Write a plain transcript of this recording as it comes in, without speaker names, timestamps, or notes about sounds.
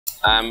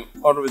I'm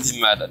already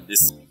mad at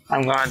this.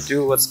 I'm gonna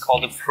do what's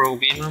called a pro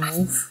gamer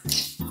move.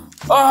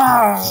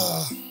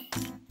 Oh!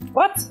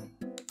 What?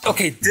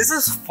 Okay, this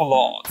is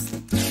flawed.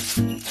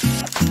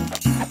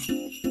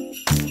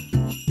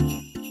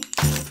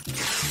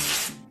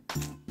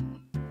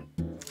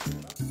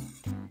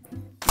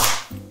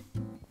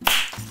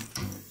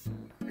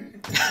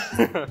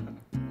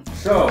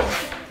 So,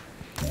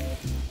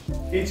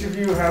 each of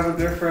you has a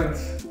different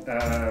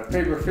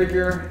paper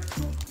figure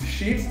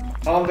sheet.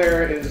 On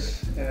there is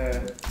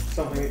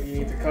something that you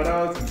need to cut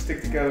out and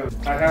stick together.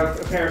 I have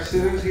a pair of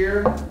scissors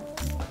here,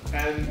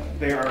 and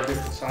they are a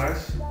different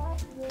size.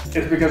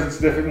 It's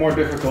because it's more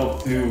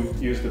difficult to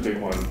use the big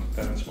one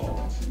than the small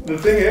ones. The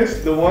thing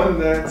is, the one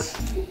that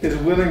is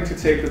willing to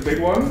take the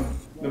big one,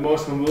 the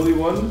most unwieldy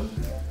one,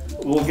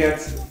 will get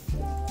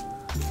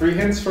 3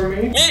 hints from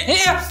me.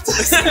 Yeah.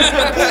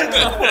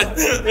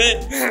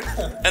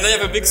 And I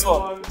have a big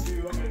sword. One,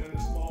 two, and then a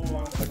small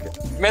one.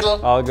 Okay. Middle.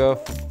 I'll go.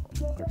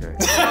 Okay.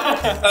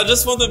 I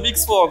just want a big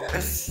sword.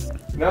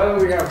 Now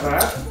that we have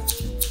that,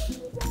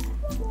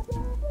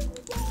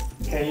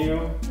 can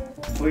you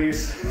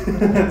please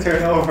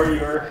turn over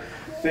your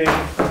thing?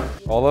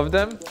 All of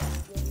them?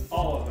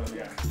 All of them,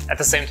 yeah. At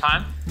the same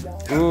time?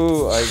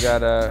 Ooh, I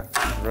got a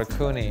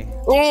raccoony.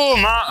 Ooh,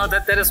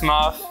 that is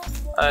Marv.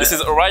 This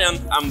is Orion.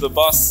 I'm the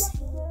boss.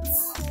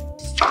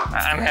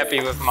 I'm happy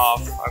with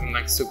Marv. I'm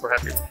like super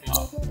happy with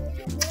Marv.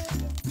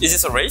 Is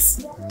this a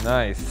race?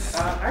 Nice.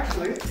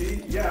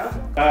 Actually, yeah.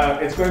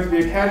 It's going to be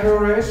a casual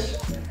race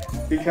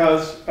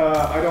because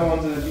I don't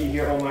want to be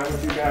here all night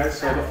with you guys.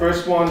 So the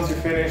first one to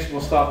finish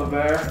will stop it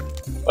there.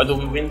 What do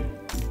we win?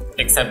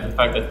 Except the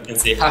fact that we can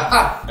say,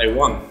 haha, I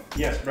won.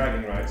 Yes,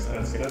 bragging rights.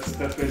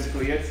 That's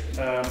basically it.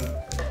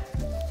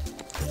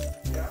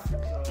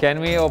 Can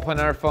we open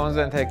our phones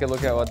and take a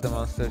look at what the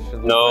monster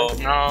should look No, like?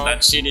 No.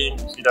 that's cheating.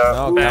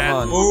 No, come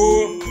on.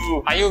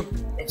 Ooh. Are you?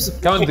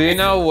 Come on, do you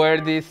know where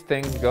these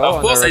things go Of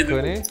on course the I do.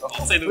 raccoony? Of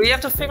course I do. We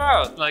have to figure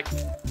out. Like,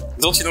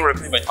 Don't you know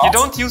Raccoon by heart? you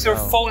don't use your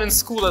No. phone in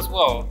school as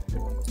well.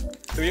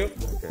 Do you?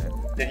 Okay.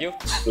 Did you?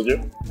 Did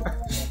you?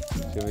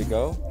 Should we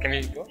go? Can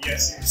we go?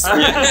 Yes.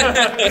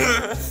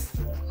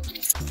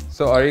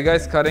 So are you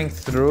guys cutting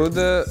through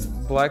the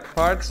black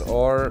parts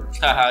or?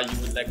 Haha, you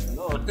would like to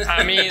know.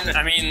 I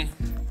mean,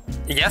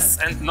 yes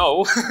and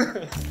no.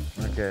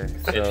 Okay,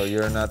 so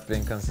you're not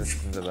being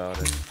consistent about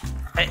it.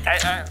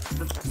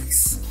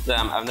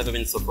 Damn, I've never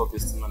been so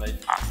focused in my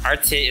life.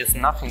 RTA is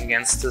nothing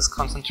against this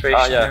concentration.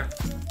 Ah, yeah. Here.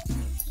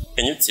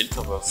 Can you tilt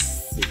over?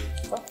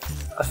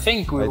 I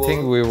think we I will.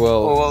 think we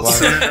will will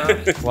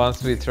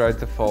once we try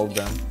to fold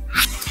them.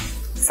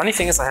 Funny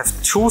thing is, I have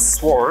 2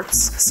 swords,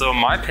 so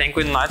my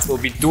penguin knights will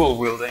be dual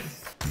wielding.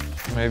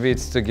 Maybe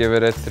it's to give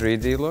it a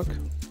 3D look.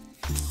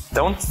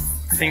 Don't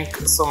think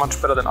so much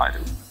better than I do.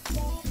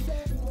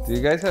 Do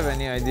you guys have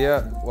any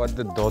idea what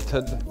the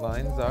dotted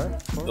lines are?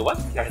 For? The what?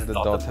 The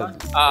dotted.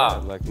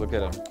 Ah. Yeah, like look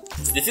at them.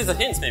 This is a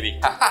hint, maybe.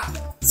 Haha.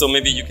 So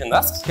maybe you can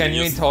ask. Can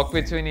we talk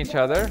between each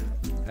other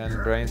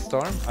and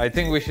brainstorm? I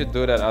think we should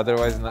do that.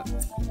 Otherwise,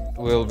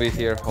 we'll be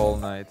here whole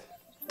night.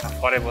 I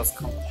thought it was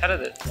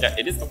competitive. Yeah,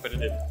 it is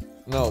competitive.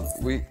 No,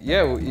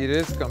 it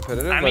is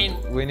competitive, I mean-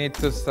 but we need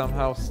to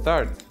somehow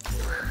start.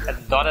 A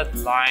dotted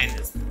line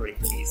is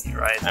pretty easy,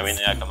 right? I mean,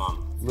 yeah, come on.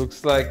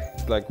 Looks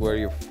like where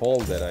you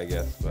fold it, I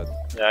guess, but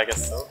Yeah, I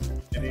guess so.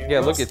 yeah,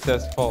 look, it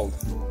says fold.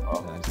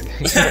 Oh. No, I'm just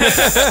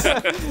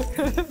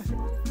kidding.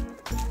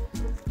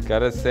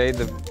 Gotta say,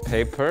 the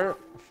paper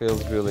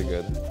feels really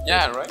good.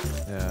 Yeah, right?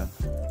 Yeah.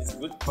 It's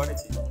good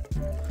quality.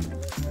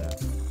 Yeah.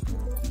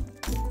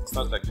 It's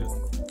not like just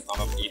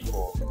standard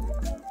A4.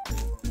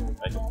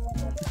 Like,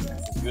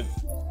 it's good.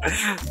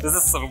 This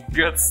is some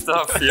good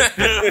stuff here.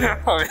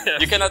 Oh, yeah.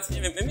 You cannot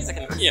even, maybe I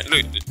can hear.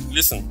 Look,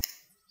 listen.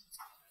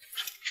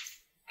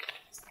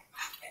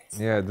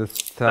 Yeah, the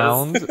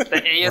sound.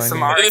 The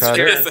ASMR when you cut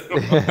it. experience.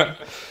 Yeah.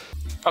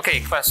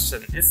 Okay,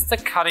 question. Is the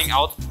cutting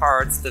out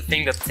parts the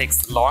thing that takes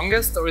the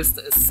longest, or is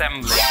the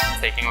assembly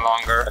taking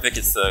longer? I think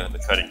it's the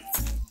cutting.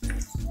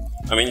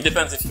 I mean, it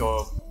depends if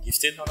you're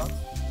gifted or not.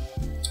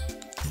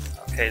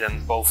 Okay,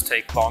 then both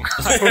take longer,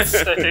 I would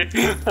say.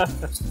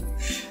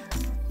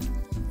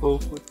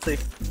 Both would take.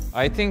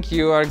 I think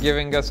you are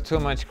giving us too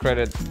much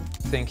credit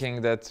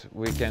thinking that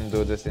we can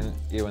do this in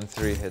even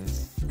 3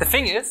 hints. The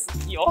thing is,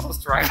 he also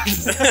struggled.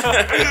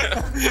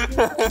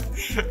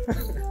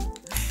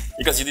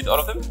 Because you did all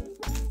of them?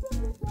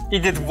 He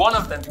did one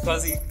of them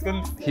because he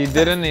couldn't. He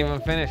didn't even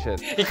finish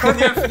it. He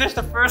couldn't even finish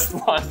the first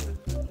one.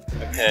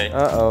 Okay.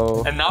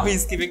 Uh-oh. And now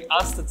he's giving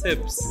us the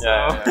tips.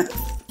 Yeah, So.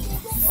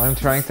 yeah. I'm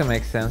trying to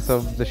make sense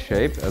of the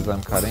shape as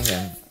I'm cutting,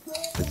 and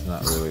it's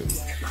not really.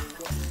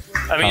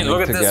 I mean,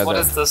 look at this. What together.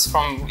 is this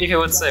from? If you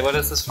would say, what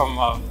is this from?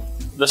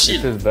 The This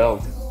shield. is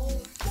belt.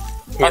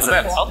 What's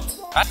that? Out?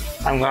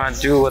 I'm gonna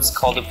do what's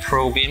called a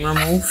pro gamer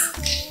move.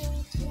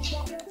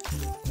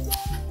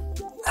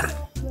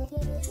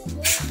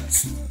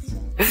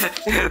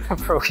 The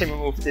pro gamer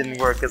move didn't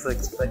work as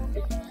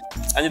expected.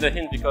 I need a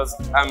hint because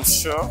I'm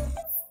sure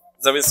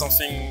there is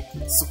something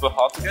super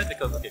hard to get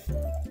because, okay,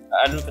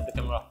 I look at the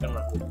camera.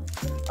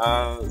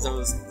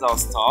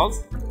 those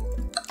stars.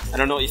 I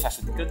don't know if I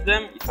should cut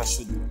them, if I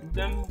should put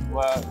them.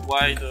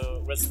 Why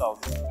the red stars?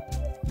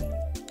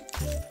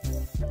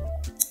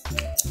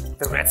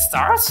 The red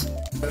stars?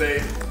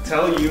 They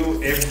tell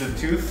you if the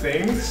two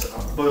things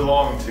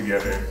belong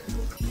together.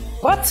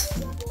 What?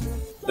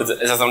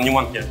 There's only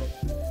one here.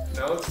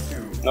 No, it's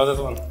two. No, there's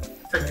one.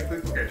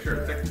 Technically, okay,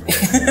 sure, technically.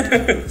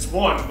 It's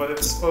one, but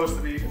it's supposed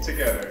to be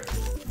together.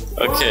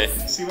 Okay.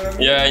 What? See what I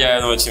mean? Yeah, I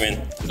know what you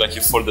mean. Like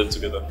you fold them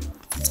together.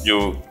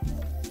 You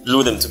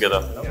glue them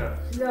together.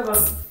 Yeah,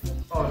 but...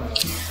 Oh no.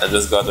 I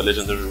just got the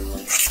legendary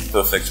one.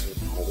 Perfect.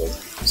 Oh my god,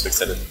 I'm so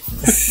excited.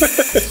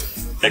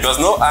 Because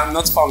no, I'm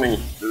not farming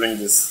during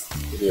this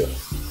video.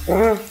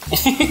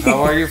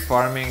 How are you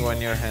farming when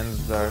your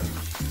hands are...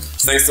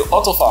 Thanks to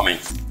auto farming.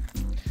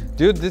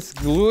 Dude, this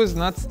glue is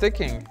not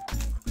sticking.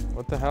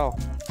 What the hell?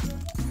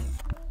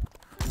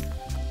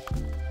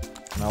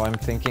 Now I'm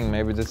thinking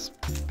maybe this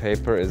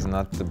paper is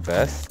not the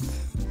best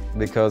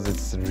because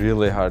it's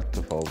really hard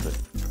to fold it.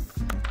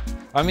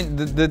 I mean,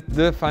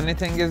 the funny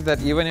thing is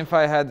that even if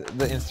I had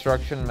the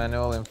instruction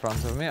manual in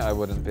front of me, I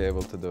wouldn't be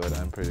able to do it,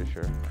 I'm pretty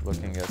sure,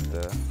 looking at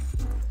the...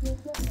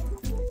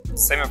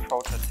 Same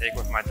approach I take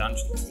with my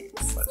dungeons.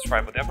 I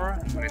try whatever,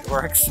 and when it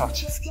works, I'll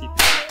just keep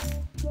it.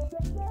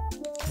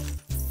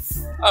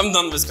 I'm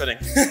done with cutting.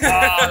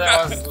 Ah,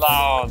 that was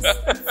loud.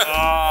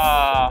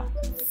 Ah.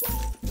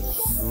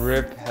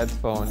 RIP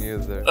headphone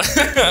user.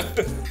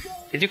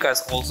 Did you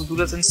guys also do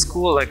that in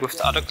school, like with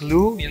the other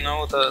glue, you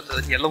know, the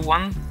yellow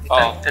one?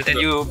 Oh, and then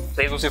you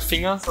play with your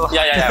fingers? Or?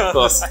 Yeah, of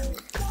course.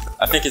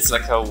 I think it's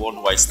like a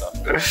worldwide stuff.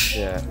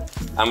 Yeah.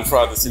 I'm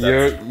proud to see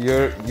that.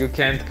 You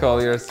can't call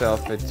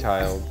yourself a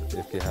child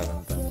if you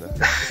haven't done that.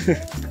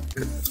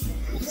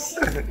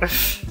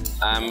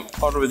 I'm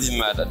already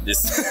mad at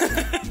this.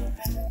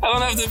 I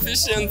don't have the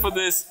patience for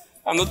this.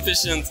 I'm not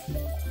patient.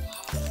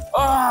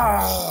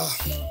 Ah.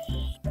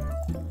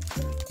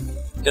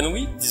 Can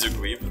we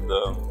disagree with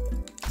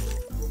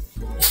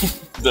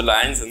the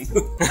lines and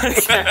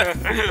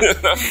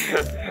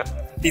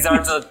These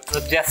are the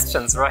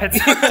suggestions, right?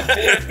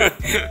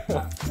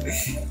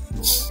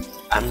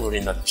 I'm really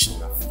not patient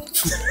enough.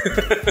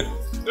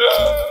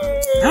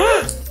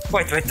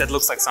 Wait, that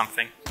looks like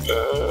something.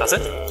 Does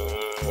it?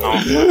 No.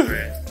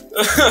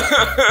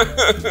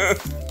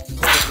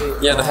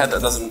 Yeah, the head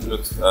doesn't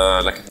look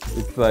like a...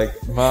 It's like,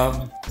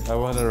 Mom, I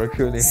want a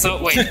raccoon. So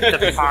wait,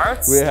 the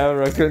parts? We have a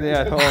raccoon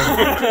at home.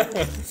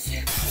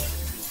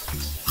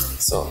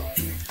 So,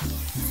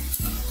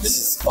 this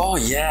is... Oh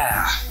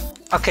yeah!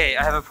 Okay,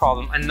 I have a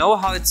problem. I know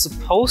how it's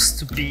supposed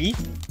to be,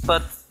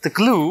 but the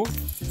glue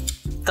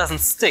doesn't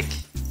stick.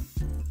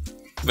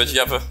 But you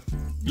have a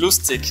glue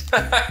stick.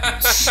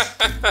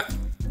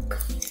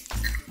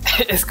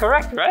 It's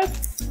correct, right?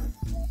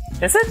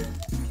 Is it?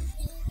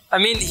 I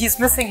mean, he's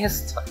missing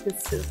his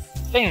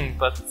thing,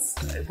 but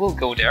it will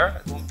go there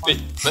at one point.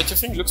 Wait, but your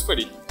thing looks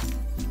pretty.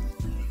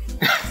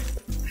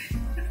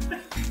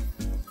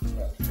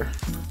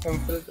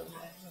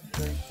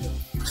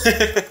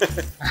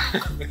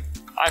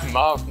 I'm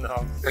out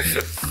now.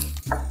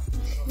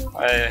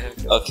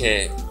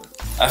 Okay,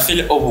 I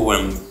feel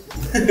overwhelmed.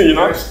 You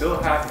know? I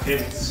still have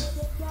hints.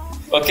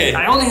 Okay.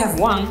 I only have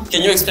one.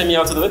 Can you explain me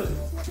how to do it?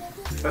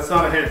 That's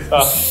not a hint.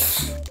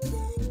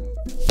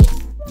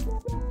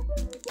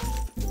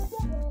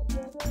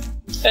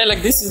 Hey,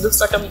 like this, it looks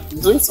like I'm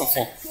doing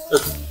something.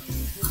 Look.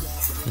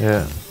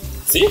 Yeah.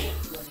 See?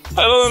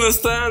 I don't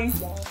understand.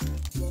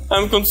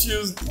 I'm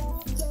confused.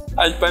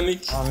 I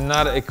panic. I'm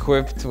not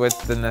equipped with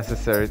the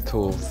necessary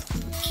tools.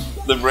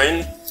 The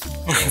brain.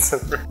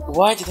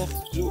 Why did I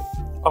put glue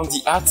on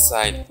the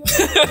outside?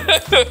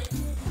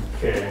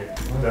 Okay,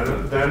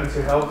 then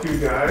to help you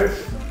guys,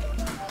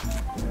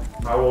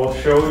 I will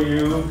show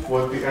you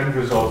what the end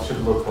result should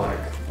look like.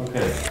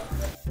 Okay.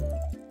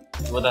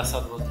 What I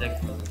thought was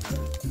like.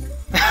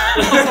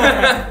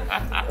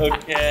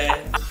 Okay.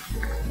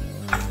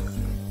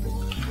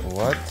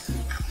 What?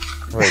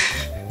 Wait.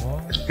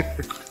 What?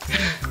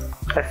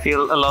 I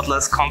feel a lot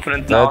less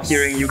confident now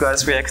hearing you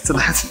guys react to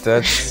that.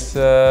 That's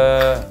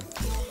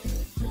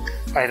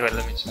Wait, let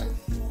me check.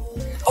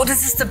 Oh,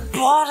 this is the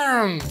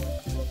bottom!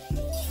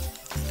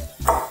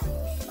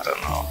 I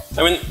don't know.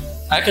 I mean,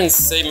 I can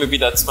say maybe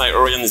that my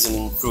Orion is an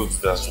improved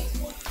version.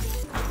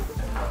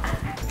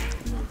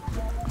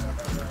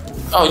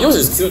 Oh, yours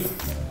is good.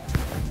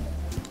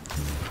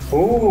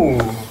 Ooh.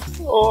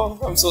 Oh,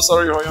 I'm so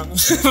sorry, Orion. I'm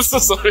so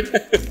sorry.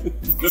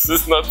 This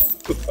is not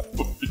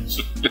how we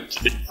should look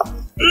at.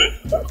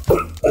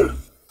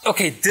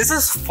 Okay, this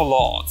is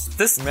flawed.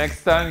 This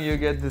next time you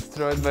get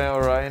destroyed by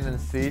Orion and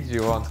Siege,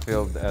 you won't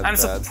feel as I'm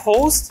bad.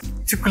 supposed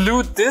to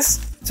glue this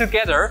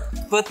together,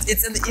 but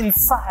it's an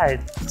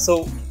inside.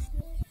 So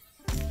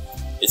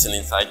It's an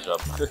inside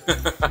job.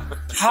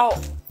 how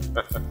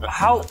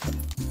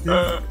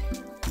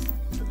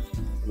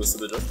What's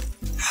the job?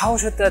 how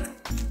should that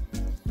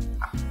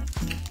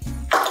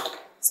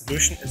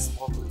solution is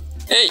probably.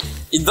 Hey,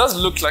 it does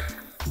look like.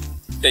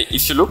 Hey,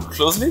 if you look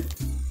closely.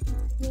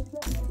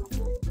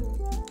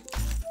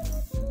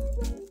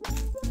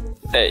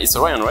 Hey, it's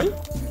Orion, right?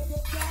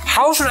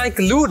 How should I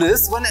glue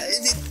this when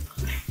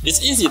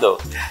It's easy though.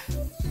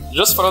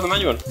 Just follow the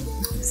manual.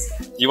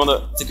 You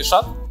wanna take a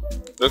shot?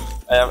 Look,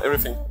 I have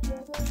everything.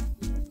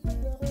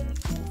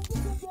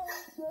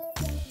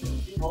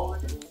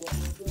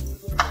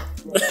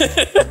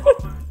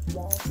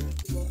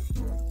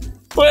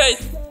 Wait!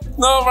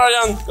 No,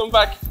 Marianne, come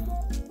back.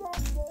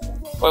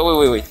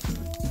 Wait.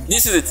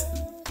 This is it.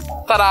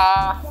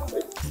 Ta-da!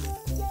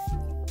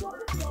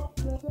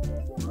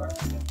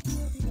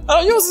 Oh,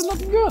 yours is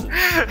looking good.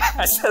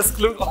 I just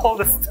glued all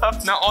the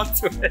stuff now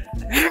onto it,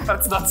 but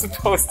it's not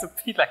supposed to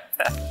be like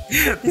that.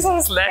 These are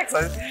his legs.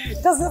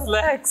 It doesn't have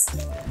legs.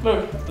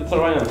 Look, it's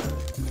Orion.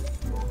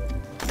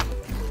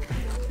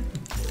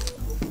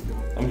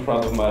 I'm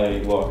proud of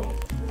my work.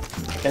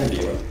 I can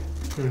be, right?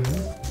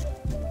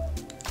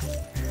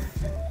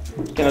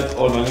 You cannot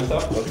all run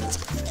stuff, but...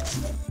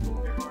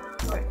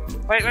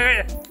 Wait.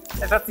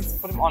 I just need to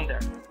put him on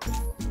there.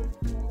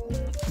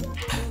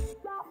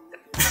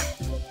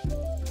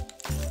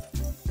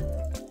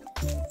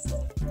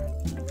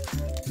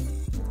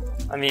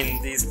 I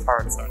mean, these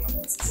parts are not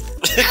necessary.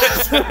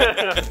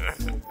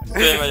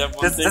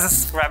 This is a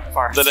scrap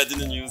part. That I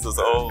didn't use those.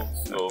 Oh,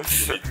 no.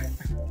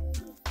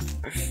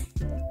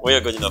 We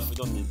are good enough, we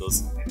don't need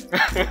those.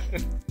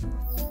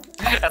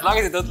 As long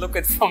as you don't look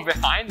at it from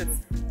behind, it's...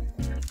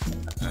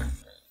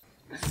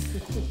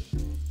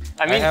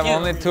 I have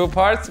only 2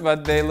 parts,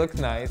 but they look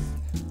nice.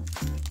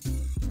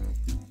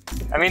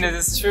 I mean, it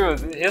is true.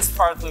 His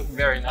parts look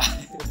very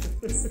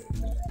nice.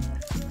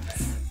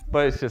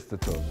 But it's just the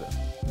 2 of them.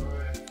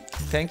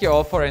 Thank you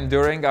all for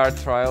enduring our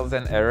trials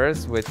and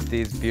errors with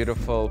these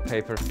beautiful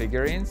paper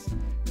figurines.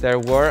 There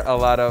were a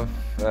lot of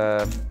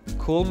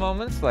cool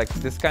moments, like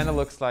this kind of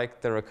looks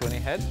like the Raccoon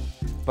head,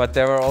 but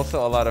there were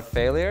also a lot of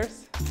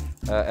failures,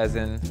 as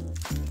in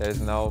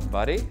there's no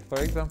body, for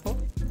example.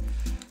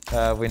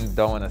 We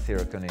don't want to see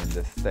Raccoon in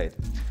this state.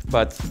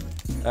 But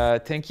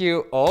thank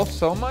you all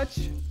so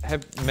much.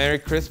 Merry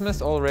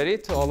Christmas already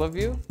to all of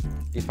you.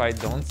 If I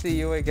don't see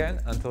you again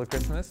until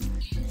Christmas,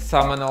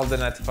 summon all the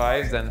net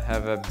 5s and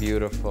have a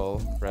beautiful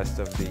rest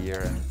of the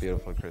year and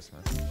beautiful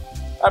Christmas.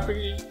 Happy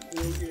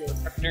New Year.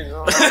 Happy New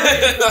Year.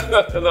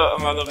 No,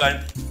 I'm out of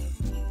line.